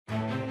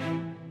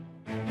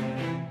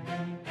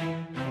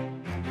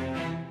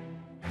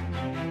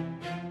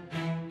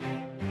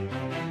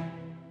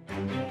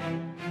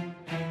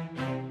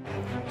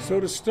So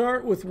to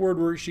start with Word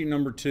Worksheet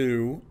number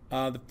 2,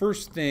 the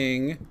first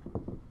thing,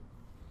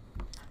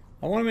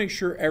 I want to make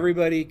sure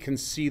everybody can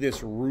see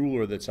this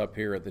ruler that's up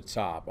here at the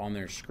top on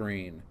their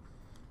screen.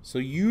 So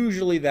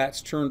usually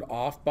that's turned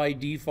off by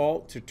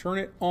default. To turn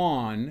it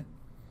on,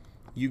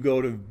 you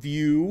go to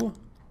View,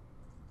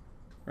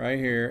 right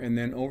here, and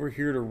then over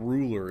here to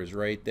Ruler is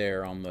right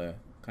there on the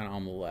kind of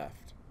on the left.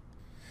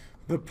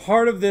 The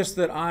part of this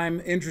that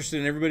I'm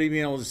interested in everybody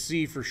being able to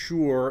see for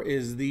sure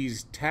is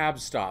these tab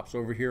stops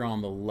over here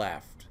on the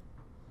left.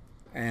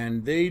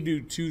 And they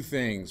do two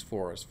things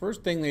for us.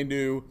 First thing they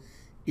do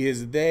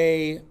is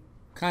they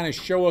kind of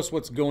show us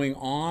what's going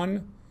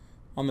on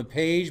the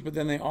page, but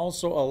then they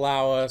also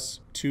allow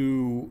us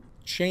to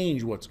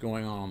change what's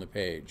going on the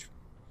page.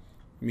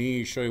 Let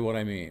me show you what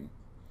I mean.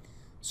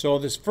 So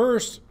this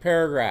first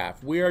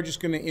paragraph, we are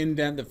just going to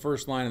indent the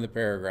first line of the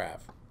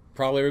paragraph.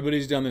 Probably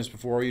everybody's done this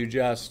before. You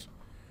just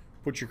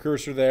put your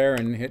cursor there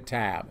and hit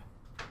tab.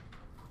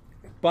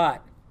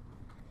 But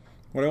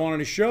what I wanted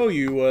to show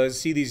you was,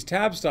 see these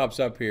tab stops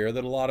up here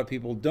that a lot of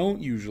people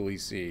don't usually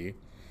see.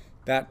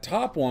 That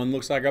top one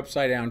looks like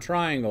upside down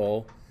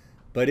triangle,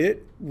 but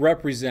it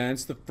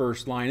represents the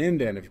first line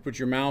indent. If you put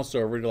your mouse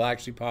over it, it'll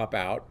actually pop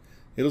out.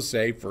 It'll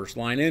say first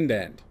line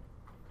indent.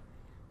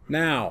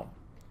 Now,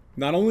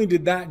 not only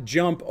did that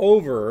jump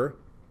over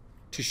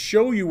to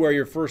show you where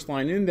your first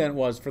line indent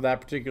was for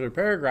that particular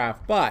paragraph,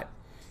 but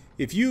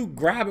if you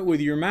grab it with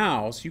your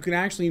mouse, you can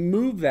actually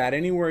move that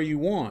anywhere you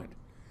want.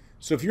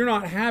 So if you're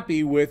not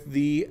happy with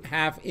the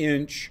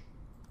 ½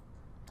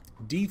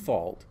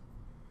 default,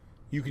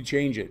 you can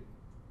change it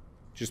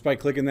just by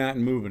clicking that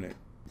and moving it.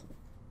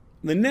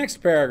 The next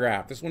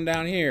paragraph, this one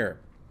down here,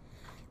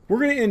 we're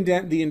going to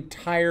indent the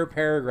entire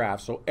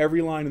paragraph, so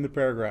every line in the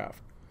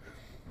paragraph.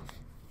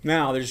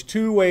 Now, there's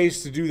two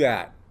ways to do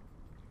that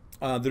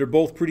that are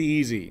both pretty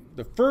easy.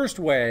 The first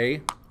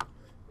way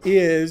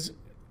is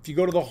if you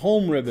go to the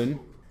home ribbon,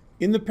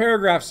 in the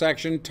paragraph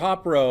section,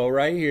 top row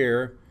right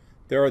here,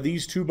 there are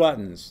these two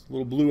buttons,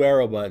 little blue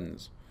arrow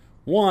buttons.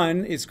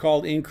 One is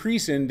called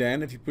increase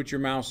indent. If you put your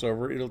mouse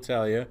over it, it'll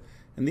tell you.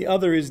 And the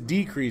other is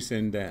decrease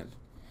indent.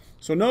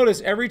 So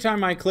notice every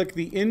time I click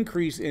the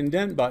increase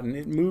indent button,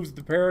 it moves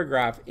the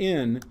paragraph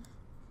in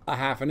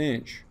 ½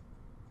 inch.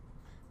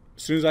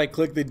 As soon as I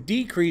click the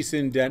decrease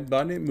indent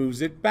button, it moves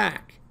it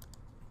back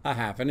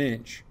 ½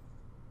 inch.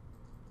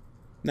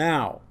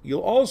 Now,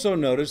 you'll also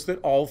notice that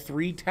all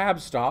three tab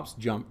stops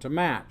jump to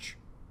match.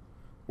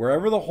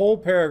 Wherever the whole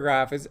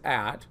paragraph is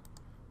at,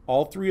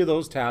 all three of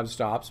those tab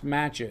stops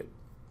match it.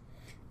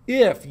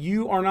 If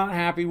you are not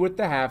happy with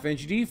the ½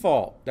 inch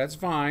default, that's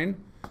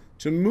fine.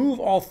 To move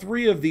all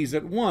three of these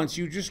at once,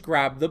 you just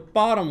grab the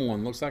bottom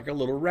one. Looks like a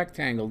little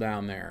rectangle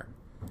down there.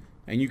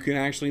 And you can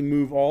actually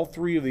move all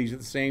three of these at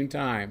the same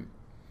time,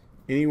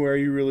 anywhere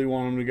you really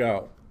want them to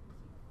go.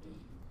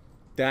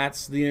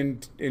 That's the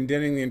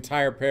indenting the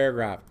entire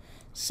paragraph.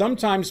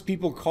 Sometimes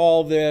people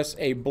call this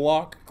a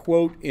block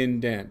quote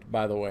indent,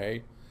 by the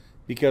way,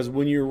 because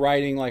when you're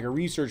writing like a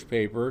research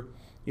paper,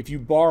 if you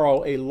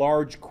borrow a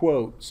large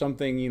quote,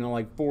 something, you know,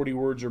 like 40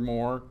 words or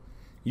more,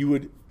 you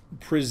would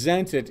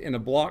present it in a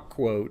block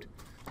quote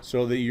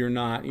so that you're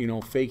not, you know,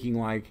 faking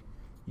like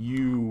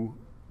you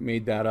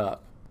made that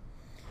up.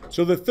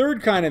 So the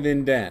third kind of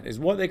indent is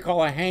what they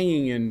call a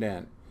hanging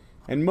indent.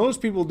 And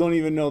most people don't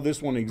even know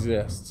this one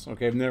exists.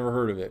 Okay, I've never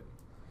heard of it.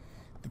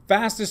 The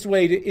fastest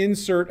way to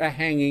insert a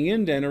hanging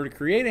indent or to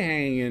create a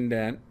hanging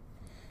indent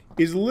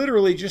is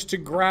literally just to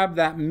grab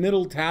that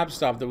middle tab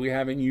stop that we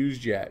haven't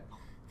used yet.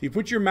 If you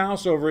put your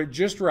mouse over it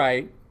just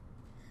right,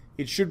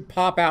 it should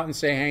pop out and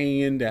say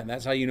hanging indent.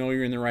 That's how you know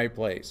you're in the right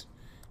place.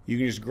 You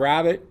can just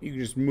grab it, you can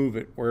just move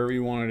it wherever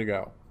you want it to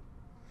go.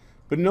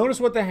 But notice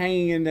what the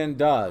hanging indent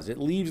does. It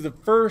leaves the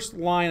first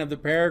line of the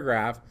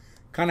paragraph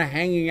kind of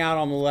hanging out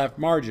on the left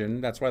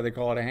margin. That's why they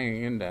call it a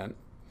hanging indent.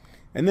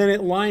 And then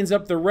it lines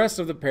up the rest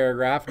of the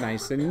paragraph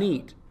nice and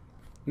neat.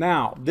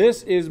 Now,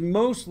 this is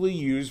mostly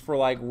used for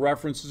like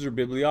references or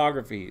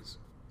bibliographies.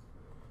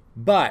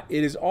 But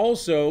it is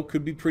also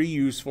could be pretty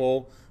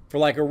useful for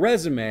like a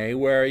resume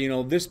where, you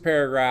know, this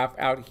paragraph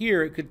out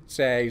here, it could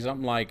say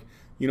something like,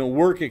 you know,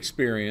 work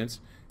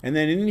experience. And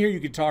then in here you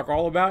could talk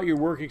all about your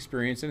work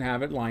experience and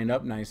have it lined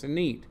up nice and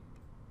neat.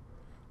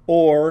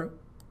 Or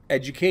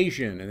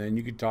education, and then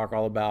you could talk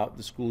all about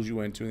the schools you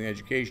went to and the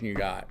education you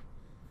got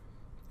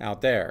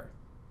out there.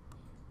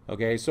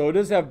 Okay, so it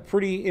does have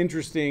pretty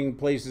interesting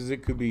places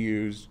it could be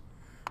used.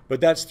 But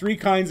that's three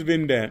kinds of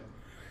indent.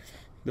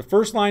 The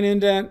first line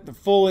indent, the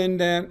full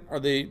indent, or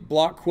the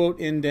block quote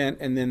indent,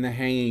 and then the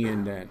hanging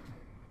indent.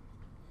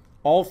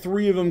 All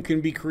three of them can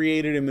be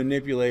created and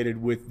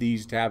manipulated with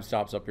these tab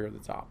stops up here at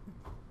the top.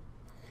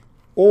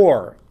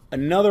 Or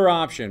another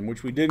option,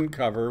 which we didn't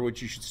cover,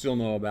 which you should still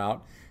know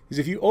about, is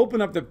if you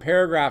open up the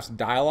paragraphs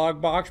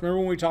dialog box. Remember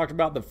when we talked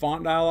about the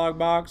font dialog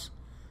box?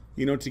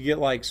 You know, to get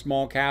like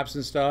small caps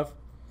and stuff?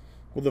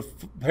 Well, the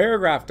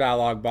paragraph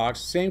dialog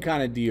box, same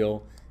kind of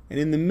deal. And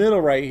in the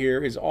middle right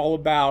here is all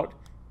about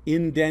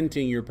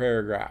indenting your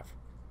paragraph.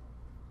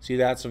 See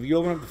that? So if you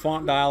open up the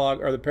font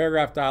dialog or the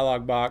paragraph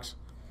dialog box,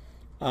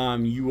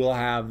 you will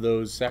have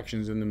those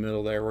sections in the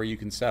middle there where you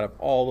can set up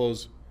all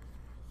those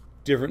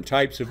different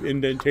types of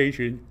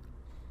indentation.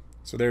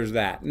 So there's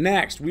that.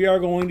 Next, we are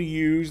going to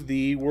use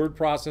the word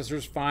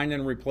processor's find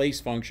and replace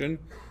function,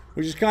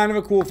 which is kind of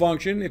a cool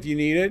function if you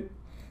need it.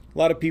 A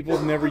lot of people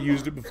have never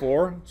used it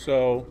before,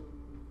 so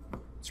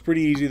it's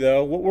pretty easy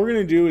though. What we're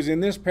going to do is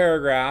in this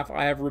paragraph,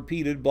 I have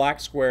repeated black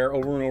square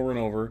over and over and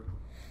over.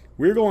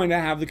 We're going to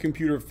have the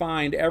computer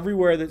find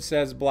everywhere that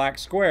says black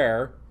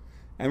square,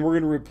 and we're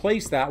going to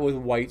replace that with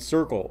white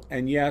circle.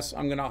 And yes,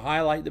 I'm going to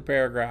highlight the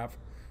paragraph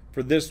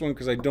for this one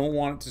because I don't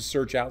want it to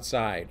search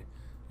outside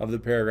of the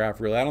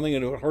paragraph really. I don't think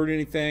it would hurt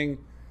anything,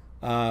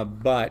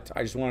 but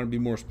I just want to be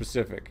more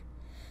specific.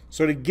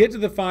 So to get to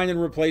the find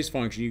and replace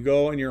function, you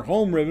go in your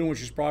home ribbon,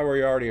 which is probably where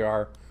you already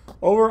are.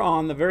 Over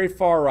on the very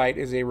far right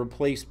is a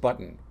replace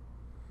button.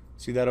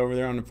 See that over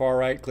there on the far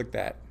right? Click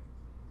that.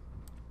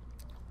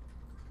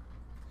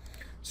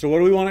 So what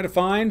do we want it to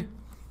find?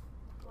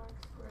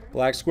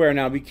 Black square.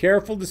 Now be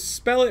careful to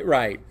spell it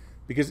right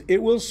because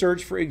it will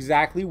search for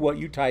exactly what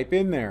you type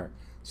in there.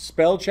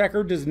 Spell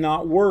checker does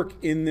not work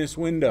in this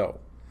window.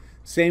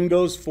 Same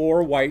goes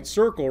for white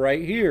circle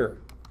right here.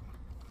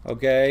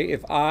 Okay,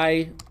 if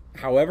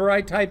however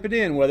I type it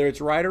in, whether it's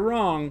right or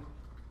wrong,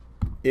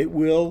 it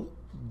will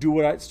do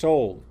what it's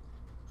told.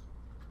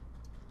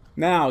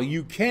 Now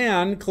you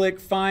can click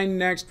find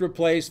next,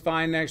 replace,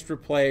 find next,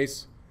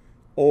 replace,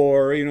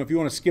 or if you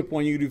want to skip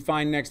one, you can do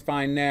find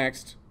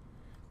next.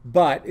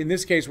 But in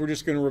this case, we're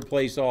just going to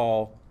replace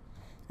all,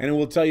 and it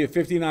will tell you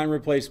 59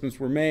 replacements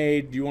were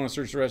made. Do you want to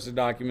search the rest of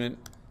the document?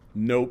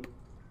 Nope.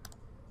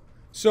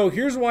 So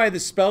here's why the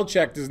spell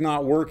check does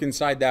not work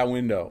inside that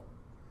window.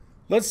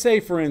 Let's say,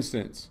 for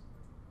instance,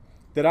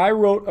 that I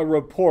wrote a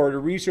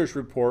research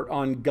report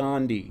on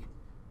Gandhi.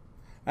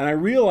 And I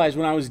realized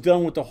when I was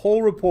done with the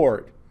whole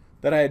report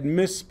that I had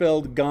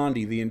misspelled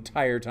Gandhi the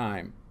entire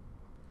time.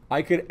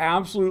 I could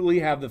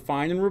absolutely have the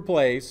find and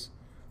replace,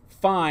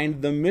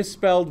 find the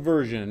misspelled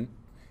version,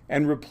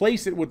 and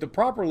replace it with the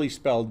properly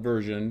spelled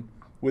version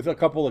with a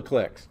couple of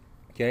clicks.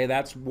 Okay,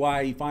 that's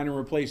why find and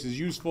replace is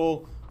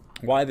useful,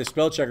 why the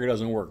spell checker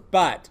doesn't work.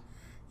 But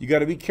you got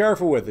to be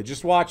careful with it.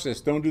 Just watch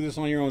this. Don't do this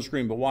on your own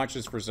screen, but watch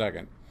this for a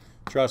second.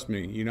 Trust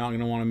me, you're not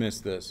going to want to miss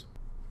this.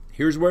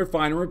 Here's where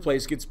find and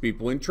replace gets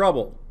people in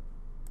trouble.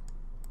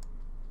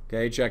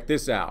 Okay, check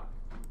this out.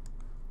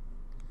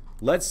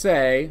 Let's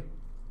say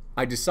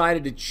I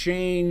decided to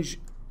change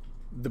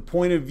the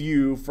point of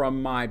view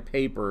from my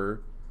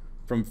paper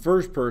from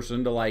first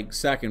person to like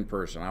second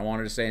person. I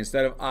wanted to say,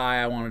 instead of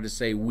I wanted to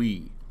say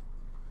we.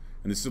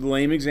 And this is a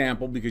lame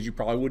example because you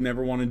probably would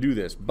never want to do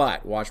this,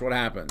 but watch what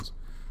happens.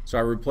 So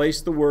I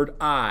replaced the word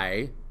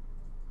I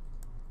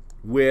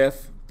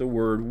with the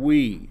word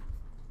we.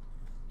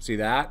 See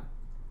that?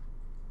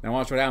 Now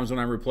watch what happens when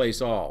I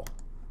replace all.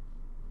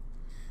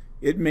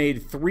 It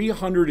made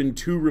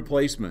 302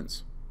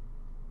 replacements.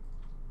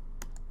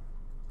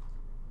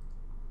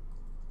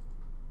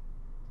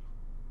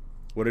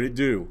 What did it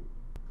do?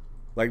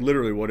 Like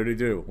literally, what did it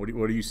do? What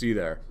do you see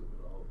there?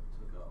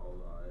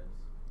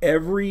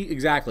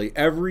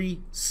 Every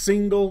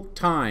single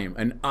time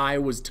an I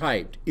was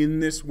typed in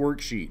this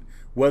worksheet,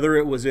 whether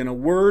it was in a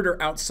word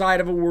or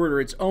outside of a word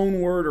or its own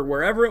word or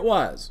wherever it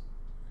was,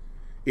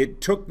 it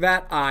took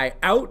that I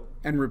out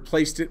and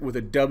replaced it with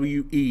a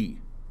WE.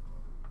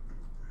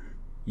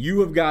 You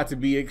have got to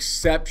be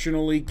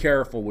exceptionally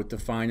careful with the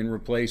find and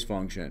replace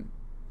function.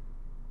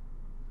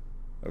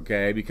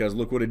 Okay, because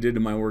look what it did to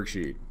my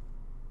worksheet.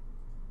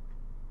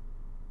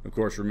 Of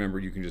course, remember,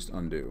 you can just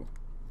undo.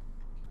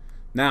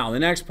 Now, the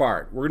next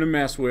part, we're going to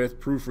mess with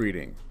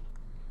proofreading.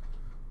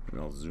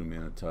 Maybe I'll zoom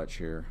in a touch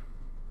here.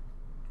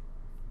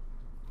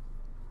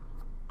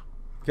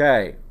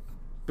 Okay,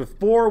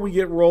 before we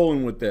get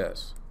rolling with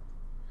this,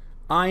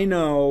 I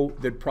know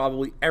that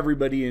probably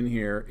everybody in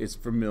here is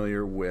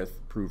familiar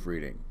with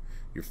proofreading.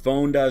 Your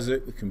phone does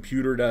it, the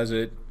computer does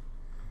it.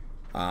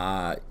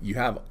 You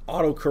have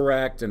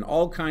autocorrect and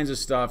all kinds of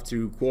stuff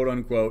to quote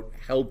unquote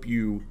help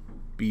you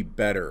be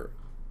better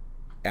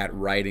at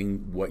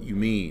writing what you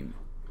mean.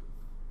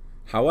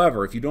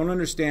 However, if you don't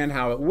understand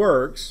how it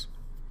works,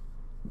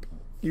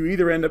 you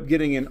either end up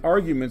getting in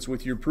arguments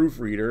with your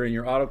proofreader and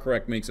your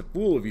autocorrect makes a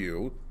fool of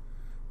you,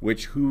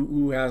 which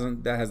who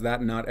hasn't, has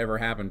that not ever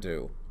happened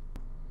to?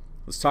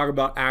 Let's talk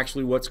about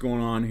actually what's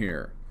going on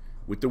here.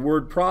 With the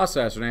word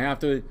processor,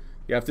 and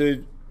you have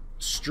to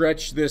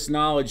stretch this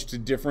knowledge to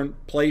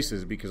different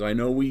places because I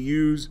know we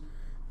use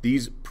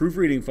these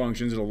proofreading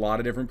functions in a lot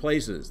of different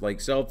places, like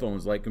cell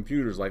phones, like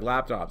computers, like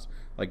laptops,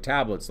 like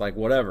tablets, like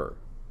whatever,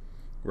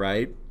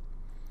 right?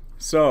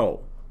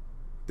 So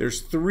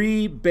there's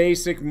three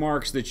basic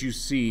marks that you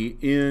see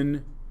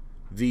in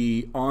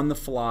the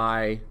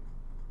on-the-fly,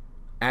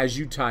 as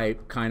you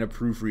type kind of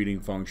proofreading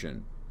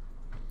function.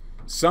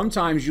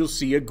 Sometimes you'll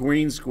see a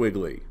green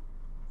squiggly.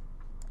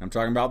 I'm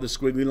talking about the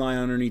squiggly line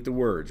underneath the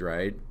words,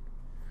 right?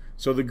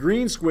 So the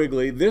green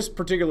squiggly, this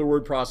particular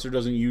word processor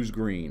doesn't use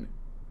green,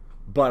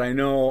 but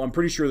I'm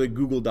pretty sure that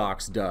Google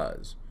Docs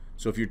does.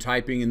 So if you're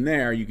typing in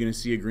there, you're going to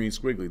see a green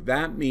squiggly.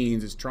 That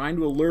means it's trying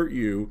to alert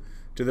you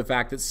to the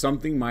fact that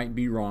something might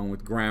be wrong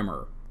with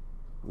grammar.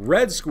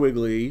 Red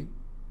squiggly,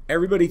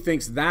 everybody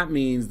thinks that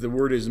means the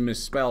word is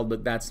misspelled,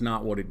 but that's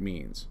not what it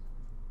means.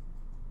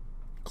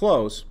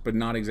 Close, but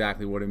not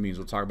exactly what it means.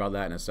 We'll talk about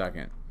that in a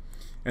second.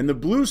 And the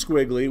blue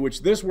squiggly,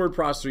 which this word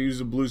processor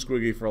uses a blue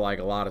squiggly for like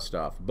a lot of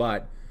stuff,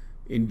 but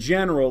in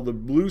general, the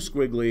blue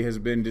squiggly has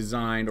been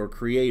designed or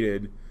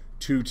created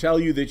to tell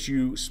you that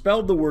you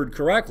spelled the word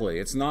correctly.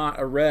 It's not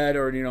a red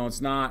or,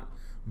 it's not,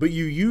 but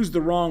you used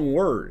the wrong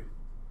word.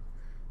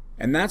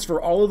 And that's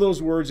for all of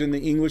those words in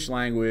the English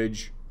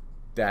language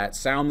that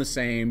sound the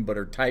same but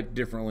are typed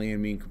differently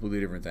and mean completely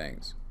different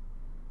things,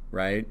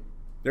 right?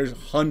 There's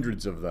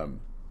hundreds of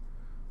them.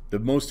 The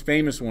most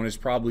famous one is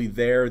probably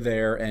there,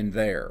 and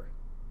there,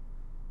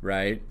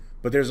 right?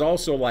 But there's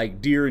also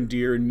like deer, and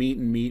meat,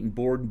 and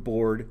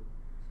board,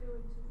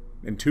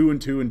 and two,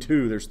 and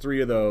two. There's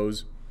 3 of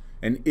those,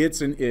 and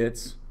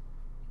it's,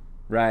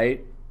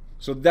 right?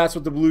 So that's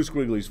what the blue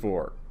squiggly's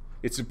for.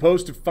 It's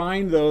supposed to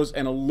find those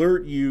and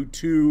alert you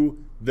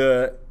to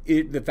the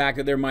fact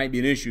that there might be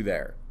an issue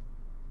there.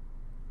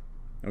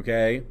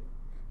 Okay?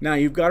 Now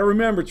you've got to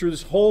remember through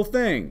this whole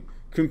thing,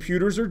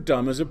 computers are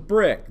dumb as a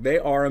brick. They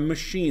are a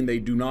machine. They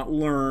do not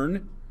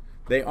learn.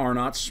 They are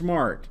not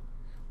smart.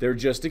 They're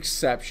just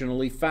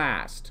exceptionally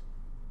fast.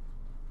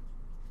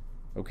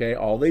 Okay?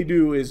 All they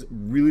do is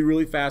really,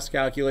 really fast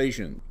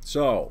calculation.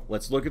 So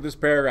let's look at this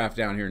paragraph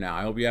down here now.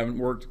 I hope you haven't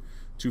worked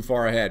too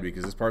far ahead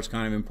because this part's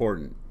kind of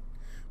important.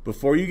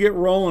 Before you get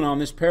rolling on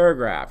this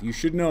paragraph, you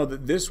should know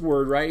that this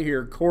word right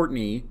here,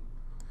 Courtney,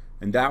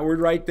 and that word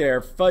right there,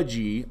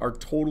 fudgy, are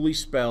totally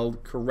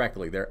spelled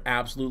correctly. They're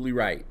absolutely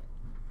right.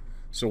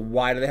 So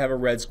why do they have a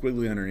red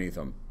squiggly underneath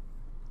them?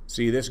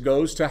 See, this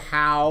goes to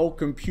how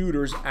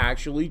computers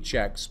actually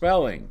check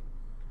spelling.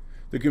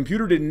 The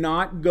computer did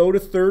not go to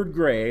 3rd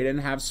grade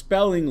and have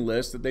spelling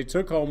lists that they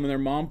took home and their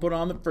mom put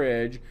on the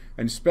fridge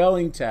and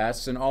spelling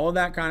tests and all of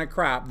that kind of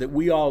crap that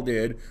we all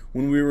did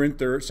when we were in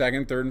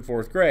 2nd, 3rd, and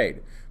 4th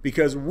grade.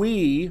 Because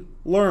we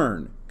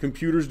learn.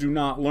 Computers do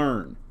not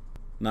learn.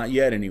 Not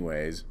yet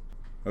anyways.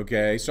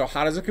 Okay, so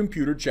how does a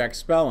computer check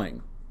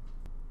spelling?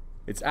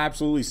 It's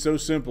absolutely so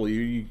simple.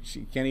 You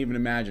can't even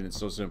imagine it's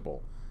so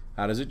simple.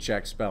 How does it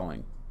check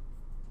spelling?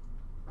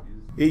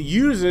 It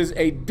uses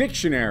a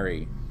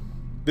dictionary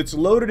that's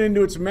loaded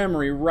into its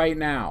memory right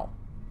now.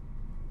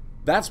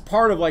 That's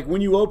part of like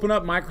when you open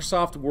up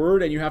Microsoft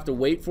Word and you have to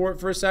wait for it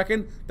for a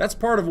second, that's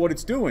part of what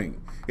it's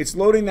doing. It's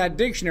loading that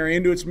dictionary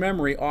into its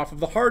memory off of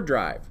the hard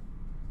drive.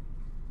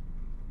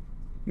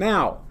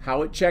 Now,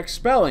 how it checks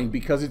spelling,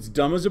 because it's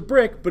dumb as a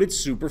brick, but it's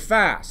super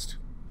fast.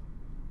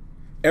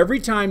 Every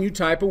time you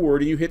type a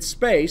word and you hit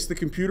space, the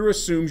computer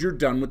assumes you're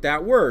done with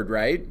that word,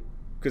 right?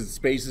 Because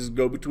spaces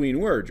go between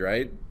words,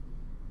 right?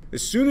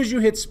 As soon as you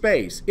hit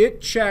space,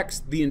 it checks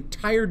the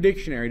entire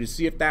dictionary to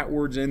see if that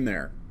word's in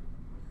there.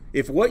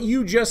 If what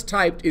you just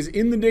typed is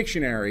in the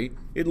dictionary,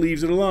 it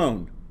leaves it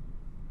alone.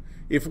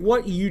 If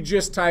what you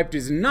just typed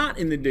is not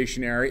in the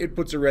dictionary, it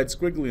puts a red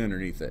squiggly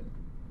underneath it.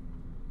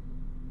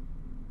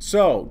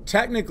 So,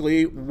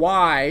 technically,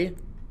 why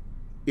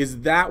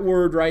is that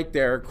word right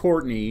there,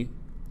 Courtney,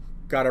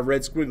 got a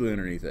red squiggly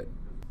underneath it?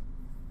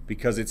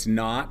 Because it's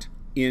not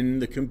in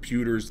the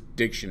computer's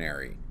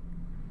dictionary.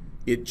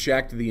 It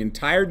checked the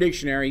entire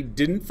dictionary,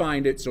 didn't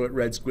find it, so it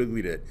red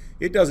squigglied it.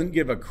 It doesn't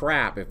give a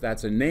crap if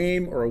that's a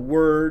name or a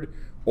word,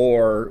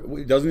 or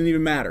it doesn't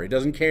even matter. It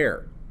doesn't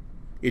care.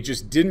 It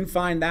just didn't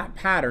find that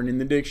pattern in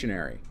the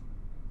dictionary,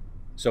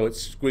 so it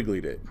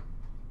squigglied it.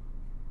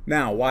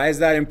 Now, why is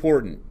that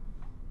important?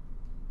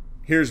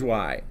 Here's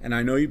why, and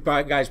I know you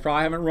guys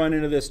probably haven't run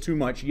into this too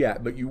much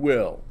yet, but you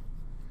will.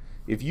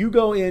 If you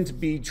go in to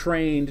be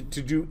trained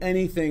to do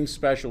anything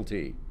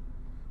specialty,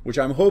 which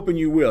I'm hoping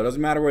you will. It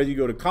doesn't matter whether you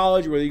go to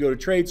college, whether you go to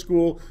trade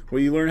school,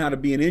 whether you learn how to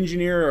be an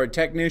engineer or a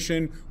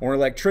technician or an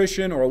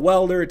electrician or a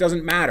welder, it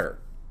doesn't matter.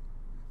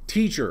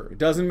 Teacher, it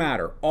doesn't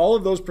matter. All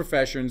of those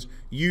professions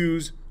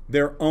use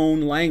their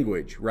own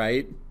language,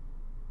 right?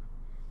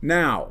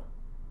 Now,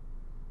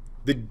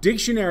 the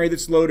dictionary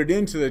that's loaded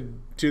into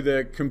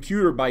the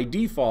computer by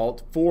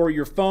default for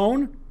your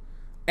phone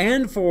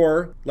and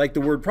for like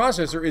the word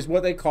processor is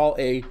what they call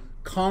a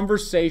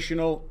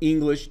conversational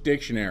English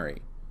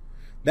dictionary.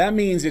 That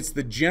means it's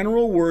the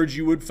general words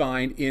you would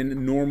find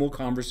in normal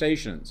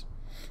conversations.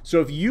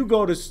 So if you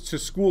go to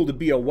school to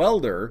be a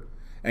welder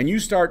and you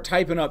start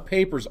typing up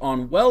papers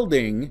on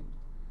welding,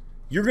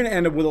 you're going to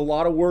end up with a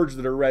lot of words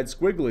that are red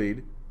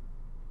squigglied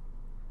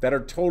that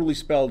are totally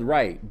spelled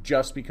right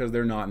just because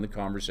they're not in the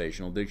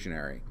conversational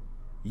dictionary.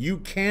 You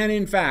can,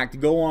 in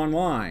fact, go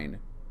online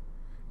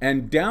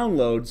and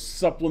download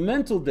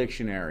supplemental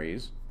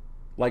dictionaries.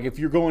 Like if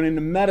you're going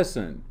into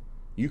medicine,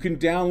 you can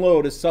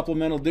download a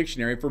supplemental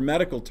dictionary for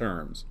medical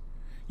terms.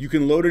 You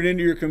can load it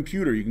into your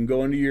computer. You can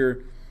go into your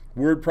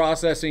word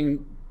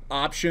processing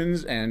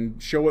options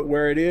and show it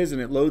where it is,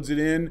 and it loads it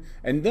in.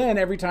 And then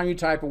every time you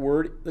type a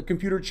word, the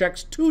computer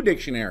checks 2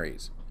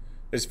 dictionaries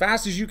as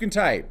fast as you can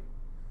type.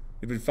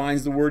 If it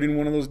finds the word in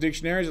one of those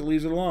dictionaries, it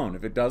leaves it alone.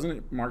 If it doesn't,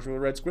 it marks with a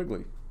red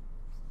squiggly.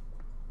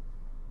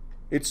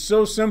 It's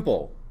so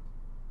simple.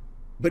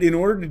 But in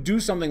order to do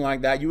something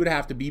like that, you would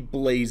have to be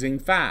blazing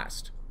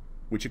fast,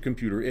 which a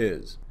computer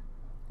is,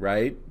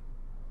 right?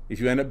 If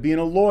you end up being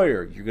a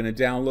lawyer, you're going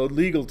to download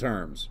legal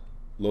terms,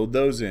 load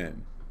those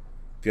in.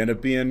 If you end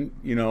up being,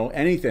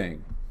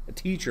 anything, a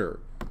teacher,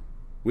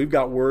 we've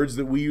got words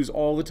that we use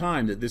all the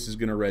time that this is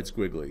going to red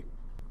squiggly.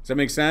 Does that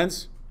make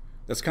sense?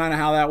 That's kind of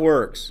how that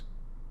works.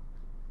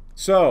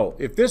 So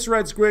if this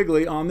red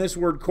squiggly on this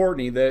word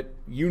Courtney that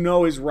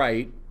is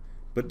right,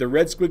 but the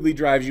red squiggly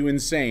drives you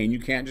insane, you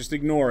can't just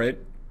ignore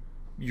it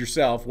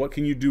yourself, what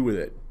can you do with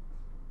it?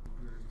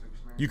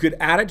 You could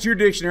add it to your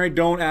dictionary.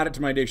 Don't add it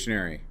to my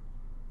dictionary.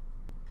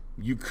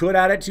 You could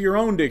add it to your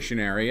own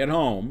dictionary at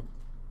home,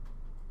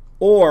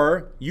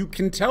 or you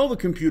can tell the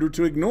computer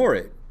to ignore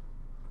it.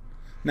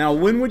 Now,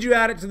 when would you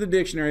add it to the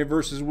dictionary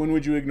versus when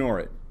would you ignore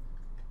it?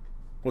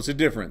 What's the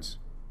difference?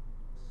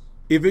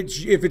 If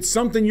it's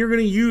something you're going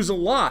to use a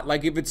lot,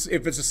 like if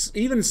it's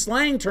even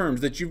slang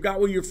terms that you've got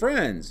with your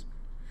friends,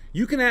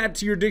 you can add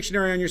to your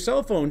dictionary on your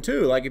cell phone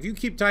too. Like if you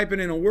keep typing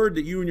in a word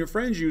that you and your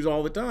friends use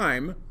all the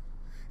time,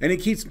 and it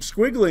keeps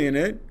squiggly in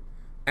it,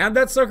 add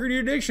that sucker to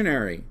your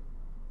dictionary.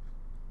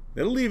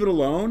 It'll leave it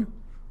alone.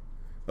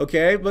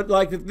 Okay, but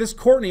like this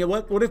Courtney,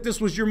 what if this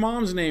was your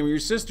mom's name or your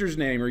sister's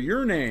name or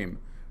your name,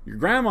 your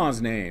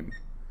grandma's name?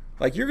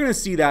 Like you're going to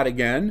see that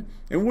again.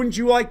 And wouldn't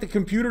you like the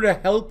computer to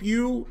help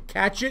you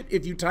catch it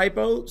if you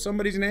typo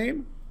somebody's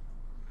name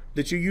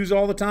that you use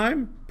all the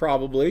time?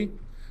 Probably.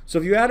 So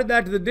if you added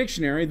that to the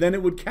dictionary, then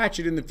it would catch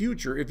it in the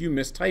future if you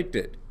mistyped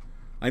it.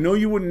 I know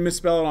you wouldn't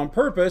misspell it on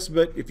purpose,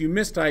 but if you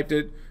mistyped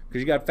it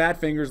because you got fat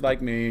fingers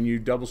like me and you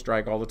double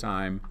strike all the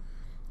time,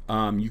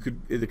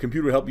 the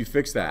computer would help you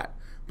fix that.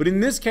 But in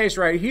this case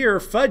right here,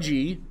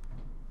 fudgy,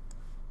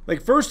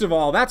 like first of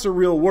all, that's a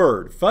real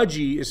word.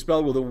 Fudgy is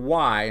spelled with a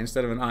Y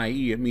instead of an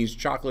IE. It means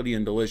chocolatey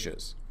and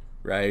delicious,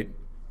 right?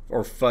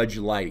 Or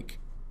fudge-like.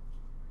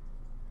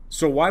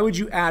 So why would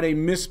you add a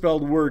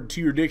misspelled word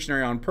to your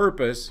dictionary on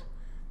purpose,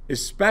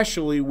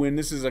 especially when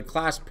this is a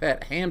class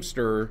pet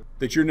hamster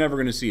that you're never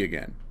going to see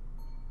again?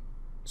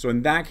 So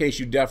in that case,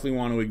 you definitely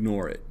want to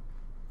ignore it.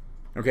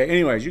 Okay,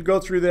 anyways, you go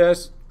through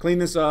this, clean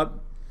this up.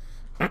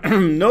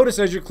 Notice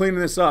as you're cleaning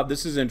this up,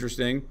 this is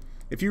interesting.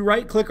 If you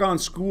right-click on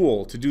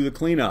school to do the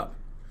cleanup,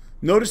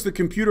 notice the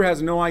computer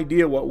has no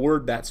idea what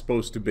word that's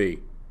supposed to be.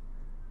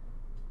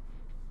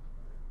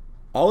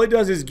 All it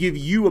does is give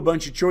you a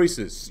bunch of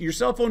choices. Your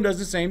cell phone does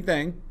the same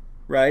thing,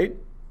 right?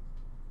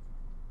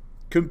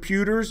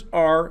 Computers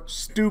are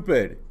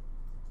stupid.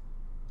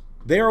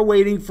 They are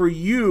waiting for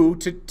you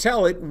to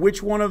tell it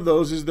which one of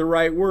those is the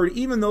right word,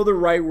 even though the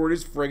right word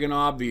is friggin'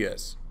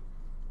 obvious.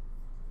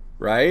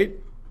 Right?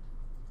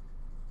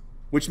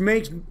 Which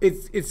makes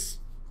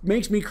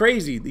me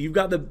crazy. You've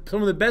got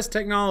some of the best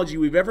technology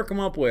we've ever come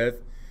up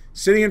with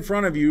sitting in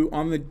front of you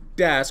on the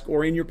desk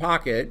or in your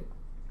pocket,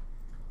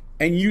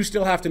 and you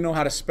still have to know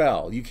how to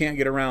spell. You can't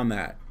get around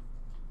that.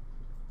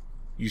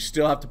 You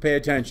still have to pay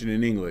attention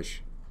in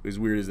English, as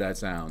weird as that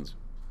sounds.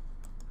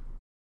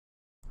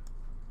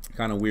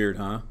 Kind of weird,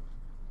 huh?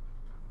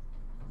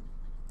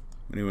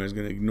 Anyway, I was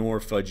going to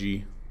ignore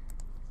fudgy.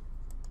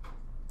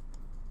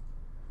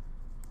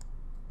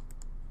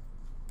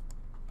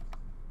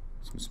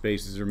 Some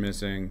spaces are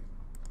missing.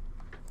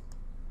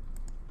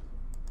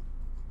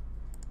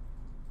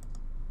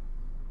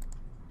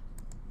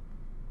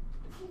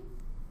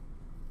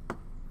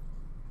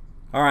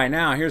 All right,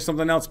 now here's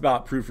something else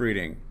about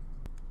proofreading.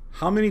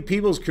 How many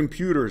people's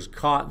computers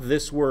caught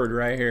this word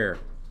right here?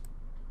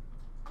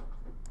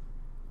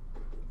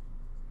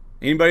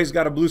 Anybody's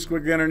got a blue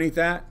squiggly underneath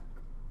that?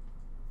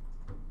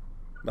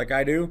 Like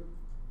I do?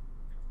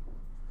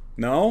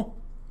 No?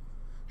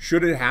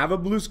 Should it have a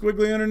blue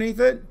squiggly underneath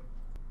it?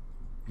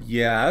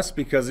 Yes,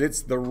 because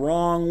it's the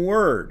wrong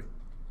word.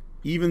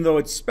 Even though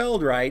it's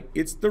spelled right,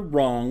 it's the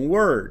wrong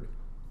word.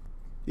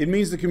 It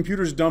means the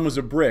computer's dumb as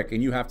a brick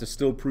and you have to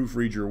still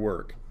proofread your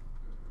work.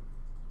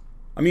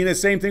 I mean, the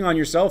same thing on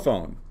your cell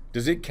phone.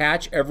 Does it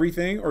catch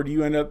everything or do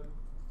you end up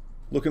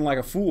looking like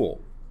a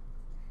fool?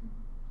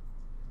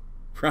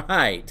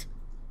 Right.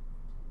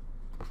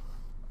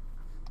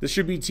 This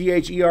should be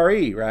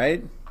T-H-E-R-E,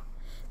 right?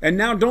 And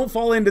now don't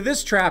fall into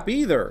this trap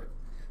either.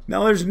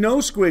 Now there's no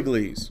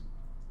squigglies.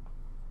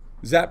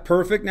 Is that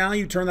perfect now?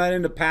 You turn that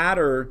into Pat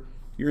or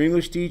your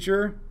English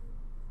teacher?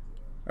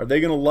 Are they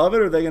going to love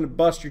it or are they going to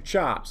bust your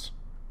chops?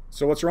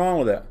 So what's wrong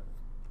with it?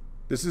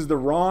 This is the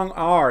wrong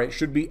R. It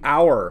should be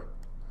our,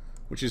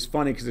 which is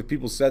funny because if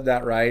people said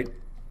that right,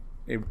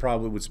 they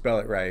probably would spell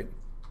it right.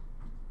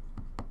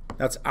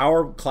 That's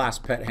our class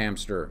pet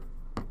hamster.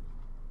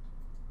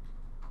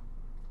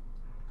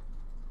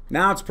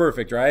 Now it's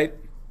perfect, right?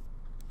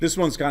 This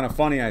one's kind of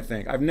funny, I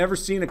think. I've never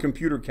seen a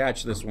computer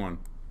catch this one.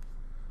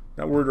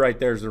 That word right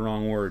there is the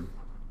wrong word.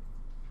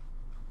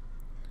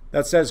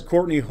 That says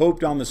Courtney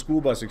hoped on the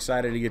school bus,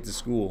 excited to get to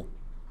school.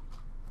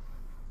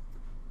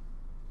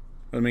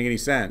 Doesn't make any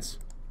sense.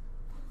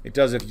 It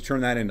does if you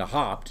turn that into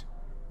hopped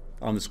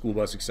on the school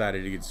bus,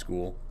 excited to get to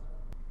school.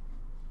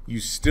 You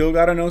still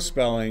got to know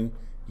spelling.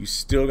 You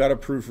still got to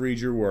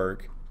proofread your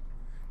work.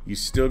 You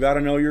still got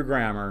to know your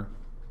grammar.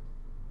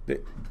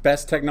 The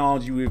best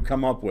technology we've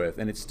come up with,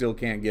 and it still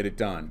can't get it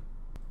done.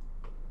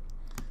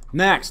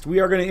 Next, we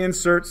are going to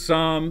insert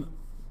some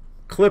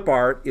clip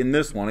art in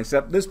this one,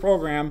 except this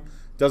program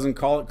doesn't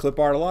call it clip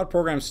art. A lot of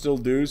programs still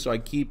do, so I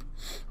keep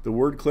the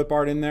word clip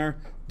art in there.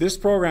 This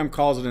program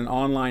calls it an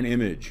online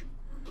image.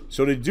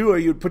 So to do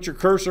it, you'd put your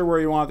cursor where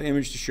you want the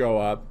image to show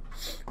up.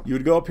 You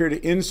would go up here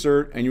to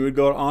insert, and you would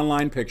go to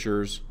online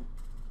pictures.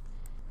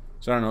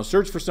 So I don't know,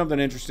 search for something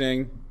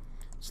interesting,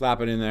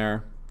 slap it in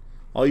there.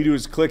 All you do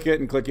is click it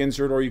and click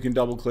insert, or you can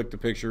double click the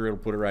picture, it'll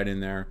put it right in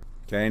there.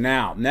 Okay,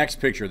 now, next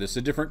picture. This is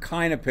a different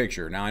kind of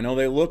picture. Now I know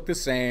they look the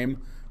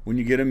same when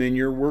you get them in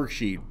your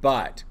worksheet,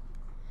 but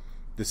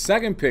the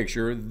second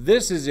picture,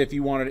 this is if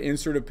you wanted to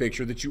insert a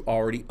picture that you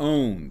already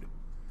owned.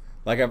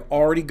 Like I've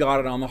already got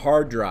it on the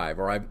hard drive,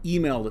 or I've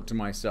emailed it to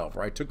myself,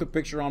 or I took a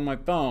picture on my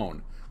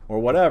phone, or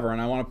whatever,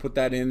 and I want to put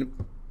that in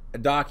a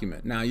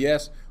document. Now,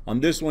 yes, on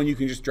this one you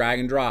can just drag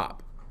and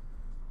drop.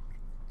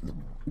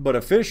 But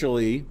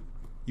officially,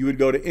 you would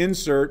go to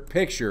Insert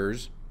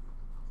Pictures,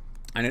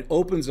 and it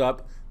opens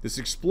up this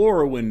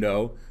Explorer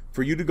window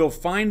for you to go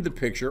find the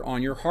picture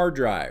on your hard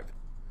drive.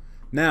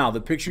 Now,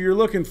 the picture you're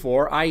looking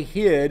for, I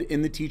hid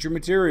in the teacher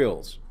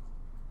materials.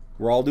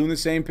 We're all doing the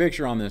same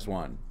picture on this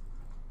one.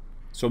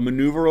 So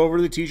maneuver over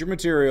to the teacher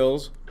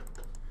materials,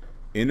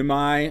 into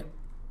my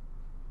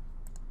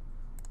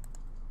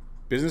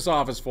business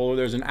office folder.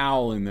 There's an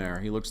owl in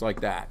there. He looks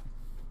like that.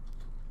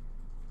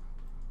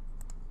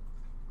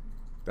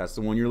 That's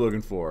the one you're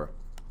looking for.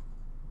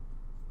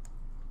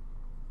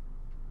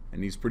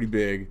 And he's pretty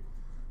big,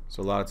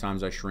 so a lot of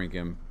times I shrink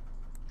him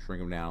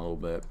down a little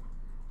bit.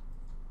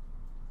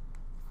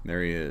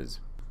 There he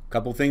is. A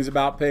couple things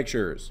about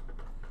pictures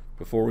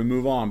before we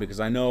move on, because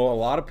I know a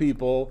lot of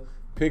people,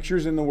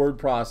 pictures in the word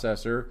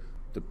processor,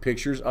 the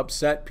pictures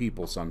upset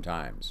people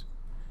sometimes.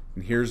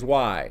 And here's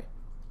why.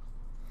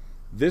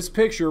 This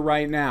picture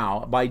right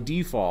now, by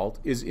default,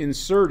 is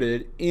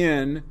inserted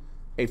in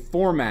a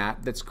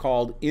format that's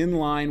called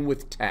inline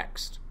with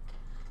text.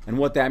 And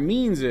what that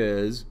means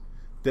is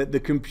that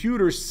the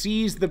computer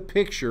sees the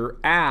picture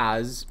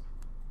as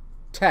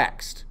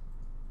text.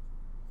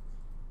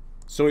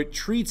 So it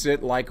treats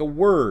it like a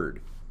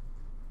word.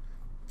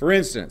 For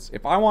instance,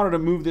 if I wanted to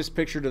move this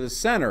picture to the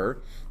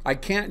center, I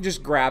can't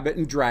just grab it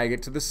and drag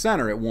it to the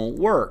center. It won't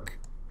work.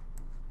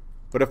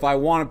 But if I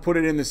want to put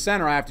it in the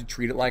center, I have to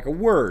treat it like a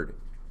word.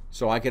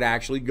 So I could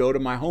actually go to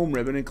my home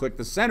ribbon and click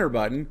the center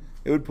button.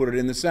 It would put it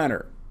in the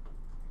center.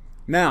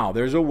 Now,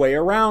 there's a way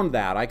around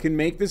that. I can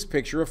make this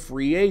picture a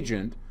free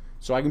agent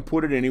so I can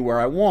put it anywhere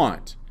I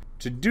want.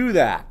 To do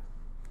that,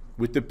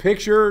 with the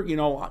picture,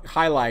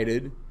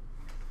 highlighted,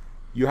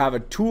 you have a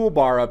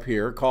toolbar up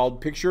here called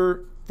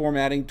Picture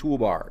Formatting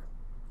Toolbar,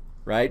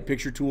 right?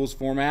 Picture Tools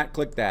Format,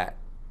 click that.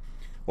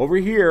 Over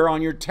here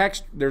on your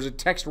text, there's a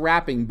text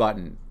wrapping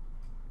button.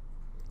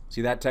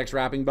 See that text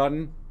wrapping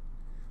button?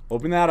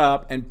 Open that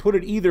up and put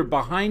it either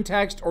behind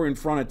text or in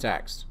front of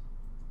text.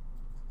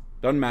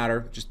 Doesn't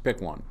matter, just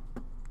pick one.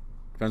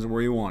 Depends on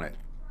where you want it.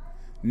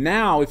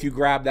 Now, if you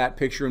grab that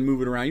picture and move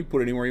it around, you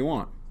put it anywhere you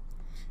want.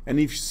 And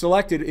if you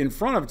select it in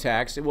front of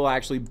text, it will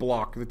actually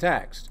block the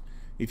text.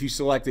 If you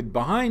select it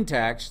behind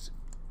text,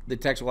 the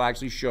text will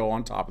actually show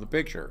on top of the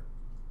picture.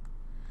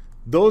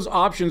 Those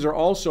options are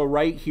also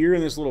right here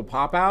in this little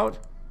pop-out,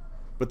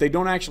 but they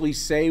don't actually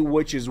say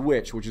which is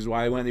which is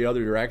why I went the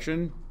other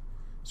direction.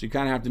 So you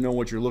kind of have to know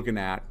what you're looking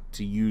at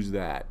to use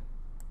that.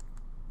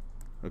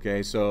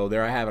 Okay, so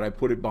there I have it. I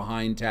put it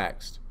behind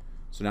text.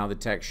 So now the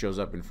text shows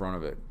up in front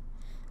of it.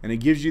 And it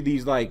gives you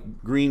these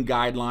like green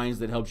guidelines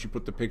that helps you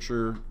put the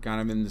picture kind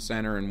of in the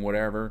center and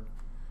whatever,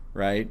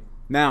 right?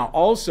 Now,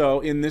 also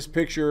in this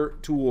Picture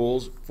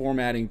Tools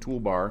Formatting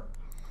Toolbar,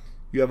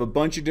 you have a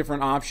bunch of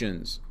different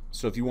options.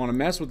 So if you want to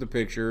mess with the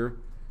picture,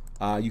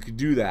 you could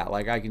do that.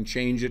 Like I can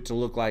change it to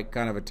look like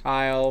kind of a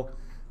tile.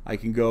 I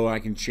can go and I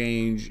can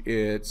change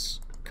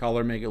its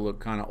color, make it look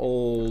kind of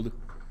old,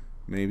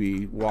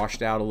 maybe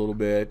washed out a little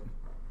bit.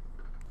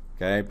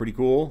 Okay, pretty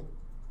cool.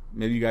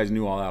 Maybe you guys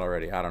knew all that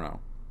already. I don't know.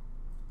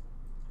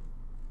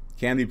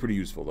 Can be pretty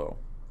useful though.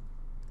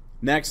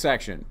 Next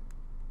section.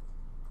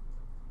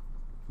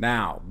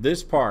 Now,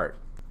 this part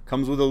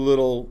comes with a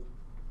little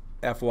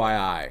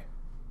FYI,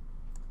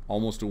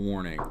 almost a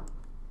warning.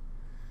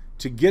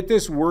 To get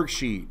this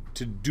worksheet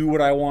to do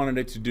what I wanted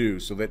it to do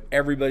so that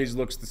everybody's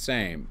looks the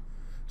same,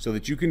 so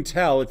that you can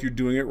tell if you're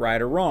doing it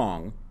right or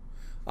wrong,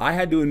 I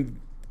had to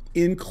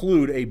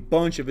include a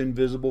bunch of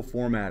invisible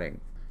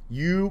formatting.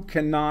 You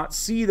cannot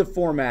see the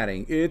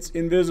formatting. It's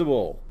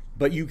invisible.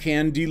 But you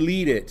can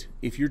delete it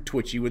if you're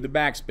twitchy with the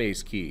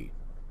backspace key.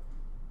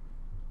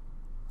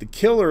 The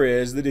killer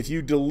is that if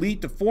you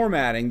delete the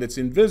formatting that's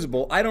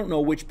invisible, I don't know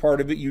which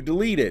part of it you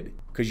deleted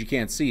because you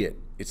can't see it.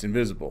 It's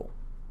invisible.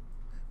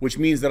 Which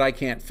means that I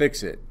can't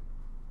fix it.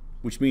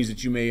 Which means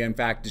that you may in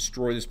fact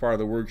destroy this part of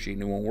the worksheet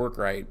and it won't work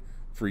right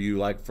for you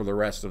like for the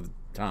rest of the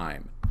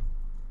time.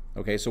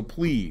 Okay, so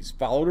please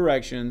follow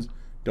directions.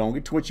 Don't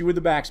get twitchy with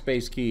the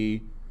backspace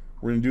key.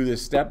 We're going to do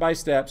this step by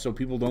step so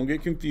people don't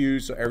get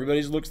confused, so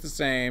everybody's looks the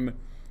same,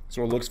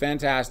 So it looks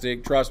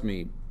fantastic. Trust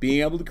me, being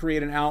able to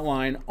create an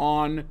outline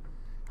on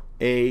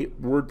a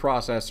word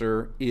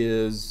processor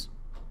is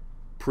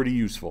pretty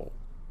useful.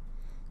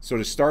 So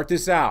to start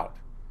this out,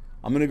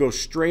 I'm going to go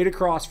straight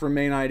across from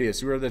main idea.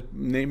 See where the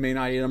main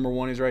idea number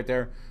 1 is right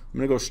there? I'm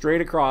going to go straight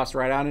across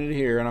right out into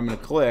here, and I'm going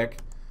to click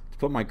to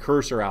put my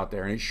cursor out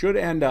there. And it should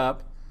end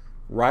up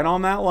right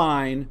on that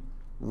line,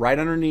 right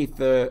underneath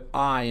the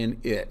I in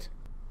it.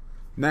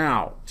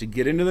 Now, to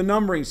get into the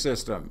numbering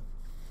system,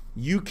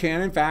 you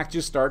can in fact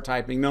just start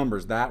typing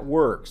numbers. That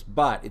works,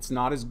 but it's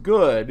not as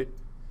good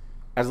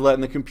as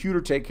letting the computer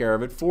take care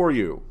of it for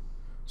you.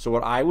 So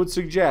what I would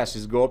suggest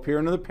is go up here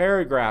into the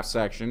paragraph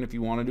section if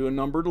you want to do a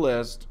numbered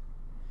list,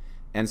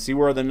 and see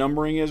where the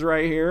numbering is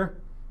right here.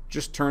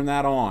 Just turn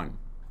that on.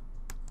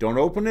 Don't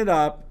open it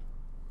up.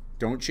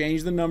 Don't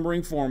change the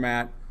numbering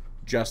format.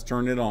 Just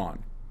turn it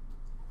on.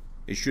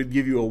 It should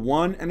give you a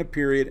 1 and a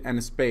period and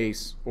a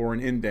space or an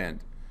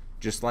indent,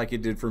 just like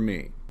it did for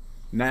me.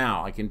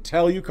 Now, I can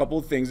tell you a couple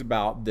of things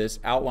about this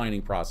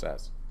outlining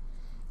process.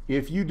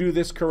 If you do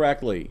this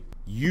correctly,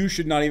 you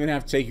should not even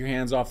have to take your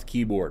hands off the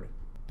keyboard.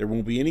 There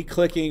won't be any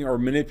clicking or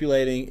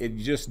manipulating. It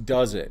just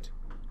does it.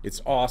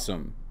 It's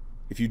awesome.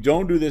 If you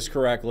don't do this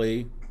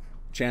correctly,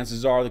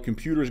 chances are the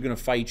computer is going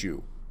to fight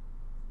you.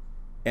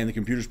 And the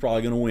computer's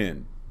probably going to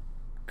win.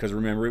 Because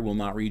remember, it will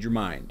not read your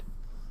mind.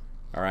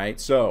 All right,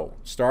 so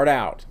start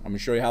out. I'm going to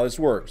show you how this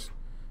works.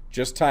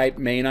 Just type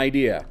main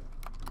idea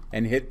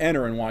and hit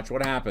enter and watch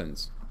what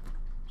happens.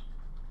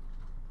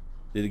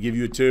 Did it give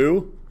you a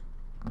 2?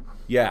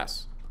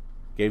 Yes.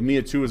 Gave me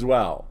a 2 as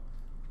well.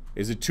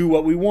 Is a 2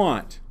 what we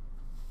want?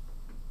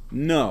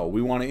 No,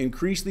 we want to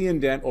increase the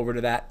indent over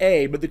to that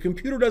A, but the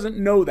computer doesn't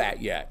know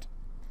that yet.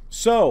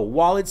 So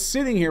while it's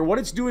sitting here, what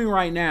it's doing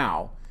right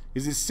now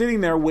is it's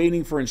sitting there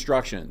waiting for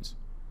instructions.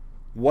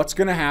 What's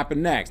going to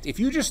happen next? If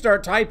you just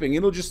start typing,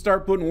 it'll just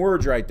start putting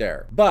words right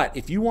there. But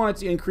if you want it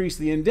to increase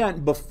the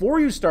indent before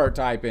you start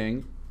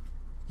typing,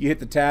 you hit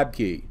the tab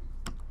key.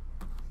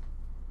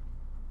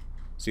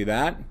 See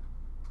that?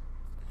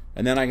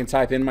 And then I can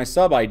type in my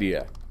sub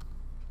idea.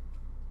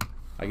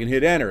 I can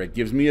hit enter. It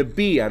gives me a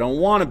B. I don't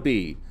want a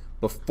B.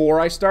 Before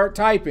I start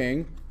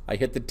typing, I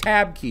hit the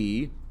tab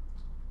key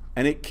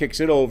and it kicks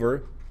it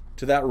over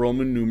to that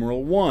Roman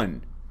numeral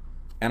 1.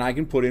 And I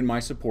can put in my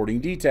supporting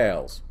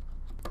details.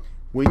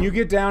 When you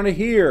get down to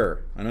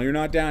here, I know you're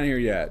not down here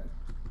yet,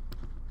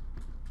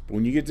 but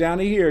when you get down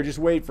to here, just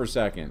wait for a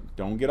second.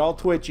 Don't get all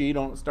twitchy.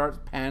 Don't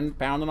start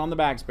pounding on the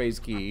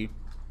backspace key.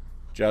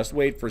 Just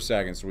wait for a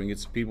second so we can get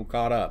some people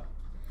caught up.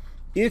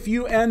 If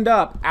you end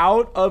up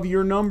out of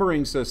your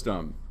numbering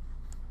system,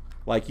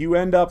 like you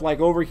end up like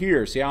over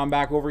here, see how I'm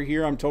back over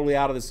here? I'm totally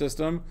out of the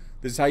system.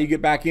 This is how you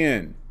get back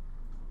in.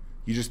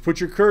 You just put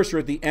your cursor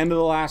at the end of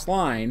the last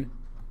line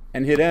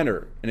and hit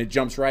enter, and it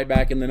jumps right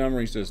back in the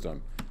numbering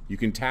system. You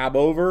can tab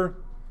over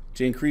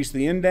to increase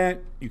the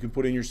indent. You can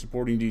put in your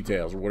supporting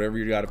details or whatever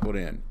you got to put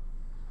in.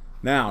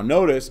 Now,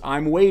 notice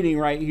I'm waiting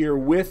right here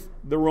with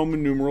the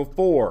Roman numeral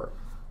 4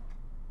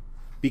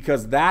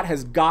 because that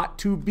has got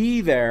to be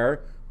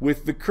there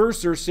with the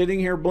cursor sitting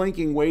here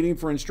blinking, waiting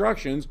for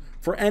instructions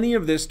for any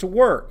of this to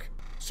work.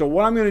 So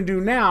what I'm going to do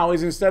now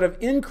is instead of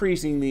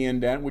increasing the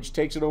indent, which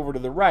takes it over to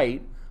the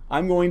right,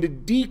 I'm going to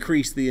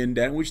decrease the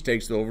indent, which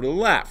takes it over to the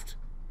left.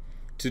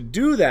 To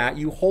do that,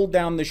 you hold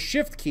down the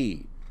shift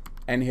key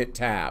and hit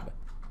tab.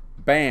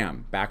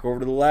 Bam, back over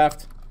to the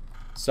left,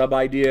 sub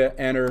idea,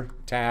 enter,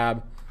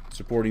 tab,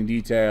 supporting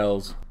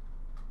details.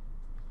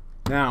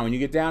 Now, when you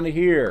get down to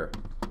here,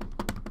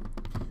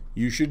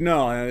 you should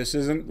know, and this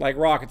isn't like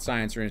rocket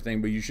science or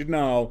anything, but you should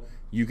know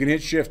you can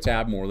hit shift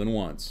tab more than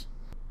once.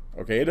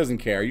 Okay, it doesn't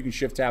care. You can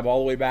shift tab all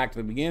the way back to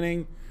the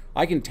beginning.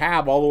 I can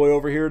tab all the way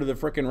over here to the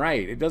frickin'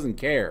 right. It doesn't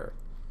care.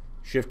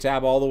 Shift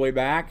tab all the way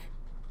back.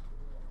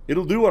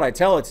 It'll do what I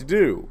tell it to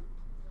do.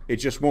 It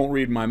just won't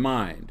read my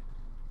mind.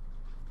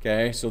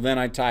 Okay, so then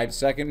I type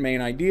second main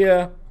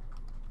idea,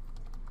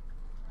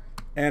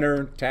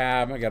 enter,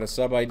 tab. I got a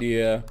sub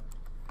idea,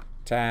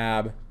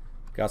 tab,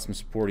 got some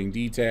supporting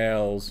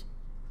details,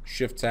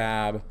 shift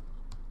tab,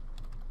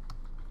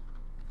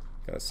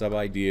 got a sub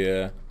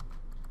idea,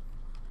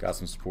 got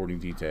some supporting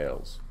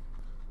details.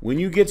 When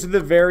you get to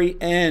the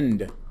very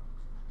end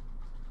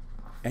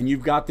and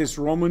you've got this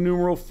Roman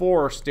numeral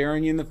 4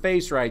 staring you in the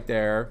face right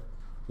there,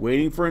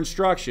 waiting for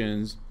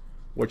instructions,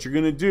 what you're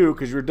going to do,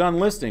 because you're done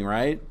listing,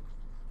 right?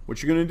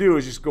 What you're going to do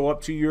is just go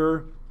up to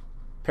your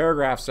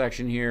paragraph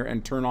section here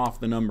and turn off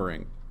the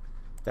numbering.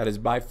 That is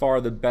by far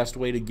the best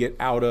way to get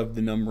out of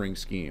the numbering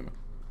scheme.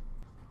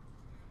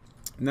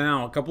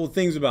 Now, a couple of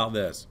things about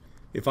this.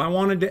 If I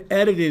wanted to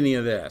edit any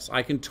of this,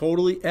 I can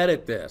totally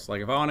edit this.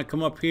 Like if I want to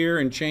come up here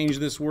and change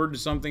this word to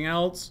something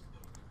else,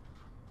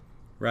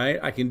 right?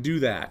 I can do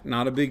that.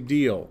 Not a big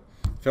deal.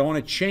 If I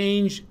want to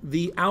change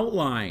the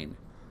outline,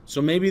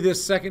 so maybe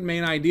this second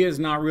main idea is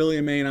not really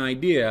a main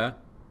idea.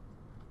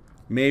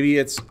 Maybe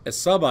it's a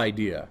sub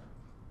idea.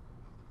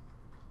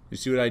 You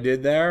see what I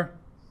did there?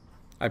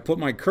 I put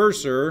my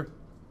cursor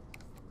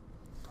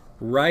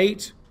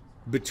right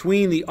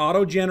between the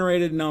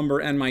auto-generated number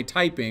and my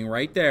typing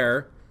right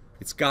there.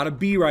 It's got to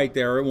be right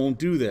there or it won't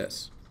do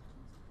this.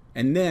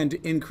 And then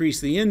to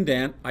increase the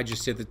indent, I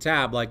just hit the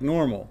tab like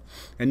normal.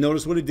 And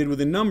notice what it did with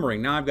the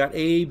numbering. Now I've got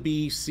A,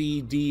 B,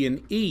 C, D,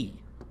 and E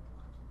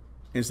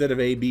instead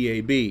of A, B,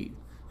 A, B.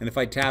 And if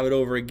I tab it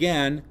over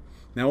again,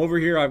 now over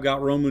here I've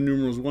got Roman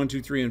numerals 1,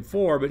 2, 3, and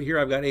 4, but here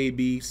I've got A,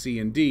 B, C,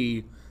 and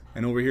D.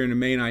 And over here in the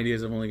main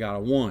ideas, I've only got a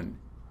 1.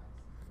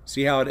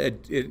 See how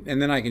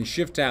and then I can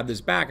shift tab this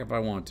back if I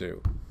want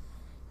to.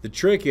 The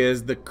trick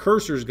is the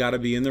cursor's got to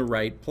be in the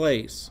right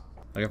place.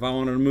 Like if I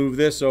wanted to move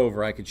this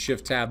over, I could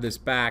shift tab this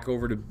back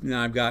over to,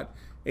 now I've got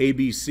A,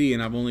 B, C,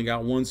 and I've only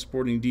got 1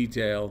 supporting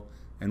detail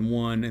and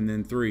 1 and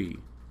then 3.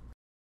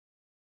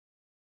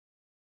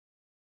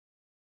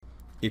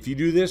 If you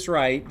do this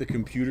right, the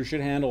computer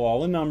should handle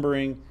all the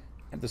numbering,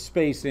 and the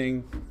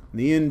spacing,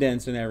 the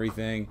indents and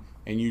everything,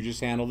 and you just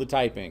handle the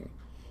typing.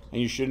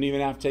 And you shouldn't even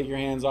have to take your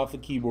hands off the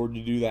keyboard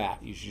to do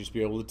that. You should just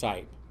be able to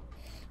type.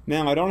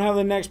 Now, I don't have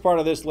the next part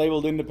of this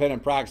labeled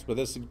independent practice, but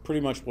this is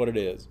pretty much what it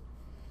is.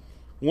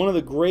 One of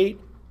the great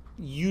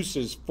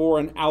uses for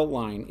an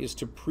outline is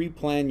to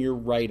pre-plan your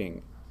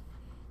writing.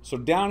 So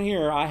down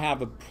here I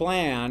have a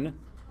plan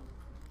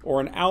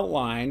or an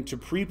outline to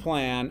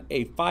pre-plan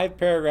a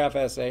 5-paragraph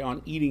essay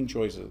on eating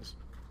choices.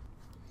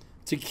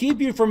 To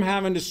keep you from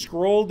having to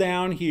scroll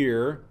down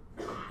here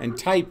and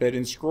type it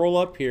and scroll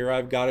up here,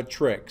 I've got a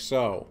trick.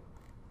 So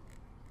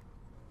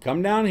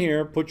come down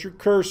here, put your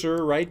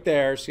cursor right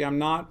there. See, I'm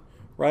not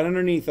right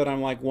underneath it.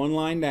 I'm like 1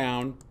 line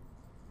down.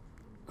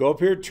 Go up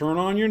here, turn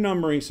on your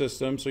numbering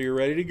system so you're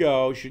ready to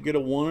go. You should get a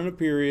 1 and a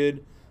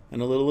period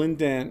and a little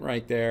indent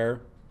right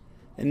there.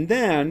 And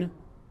then,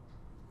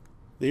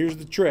 here's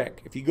the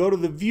trick. If you go to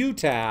the View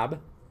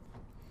tab,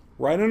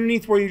 right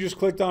underneath where you just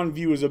clicked on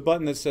View is a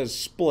button that says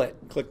Split.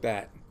 Click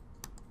that.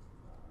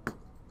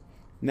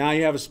 Now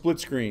you have a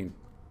split screen.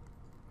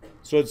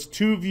 So it's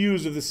 2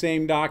 views of the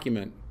same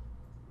document.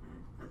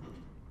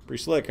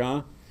 Pretty slick,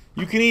 huh?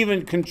 You can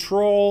even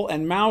control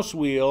and mouse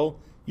wheel.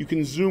 You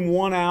can zoom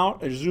one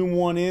out or zoom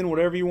one in,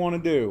 whatever you want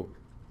to do.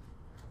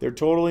 They're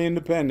totally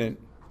independent,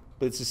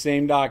 but it's the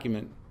same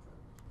document.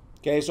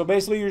 Okay, so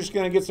basically you're just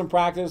going to get some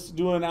practice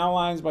doing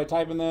outlines by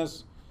typing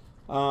this.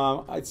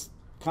 It's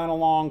kind of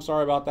long,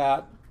 sorry about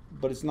that,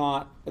 but it's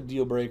not a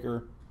deal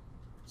breaker.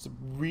 It's a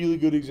really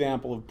good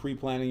example of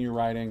pre-planning your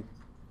writing.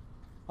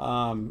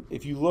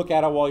 If you look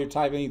at it while you're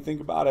typing and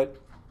think about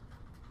it,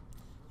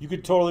 you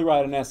could totally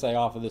write an essay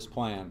off of this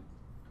plan.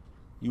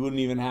 You wouldn't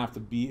even have to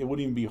it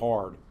wouldn't even be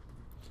hard.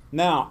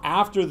 Now,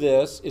 after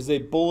this is a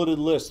bulleted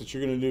list that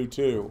you're going to do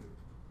too.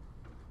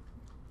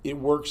 It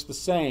works the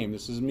same.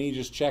 This is me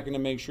just checking to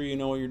make sure you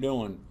know what you're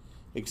doing.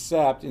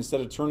 Except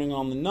instead of turning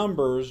on the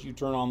numbers, you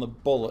turn on the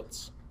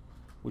bullets,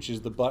 which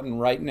is the button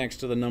right next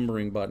to the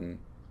numbering button.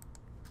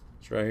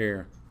 It's right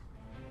here,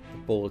 the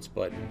bullets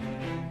button.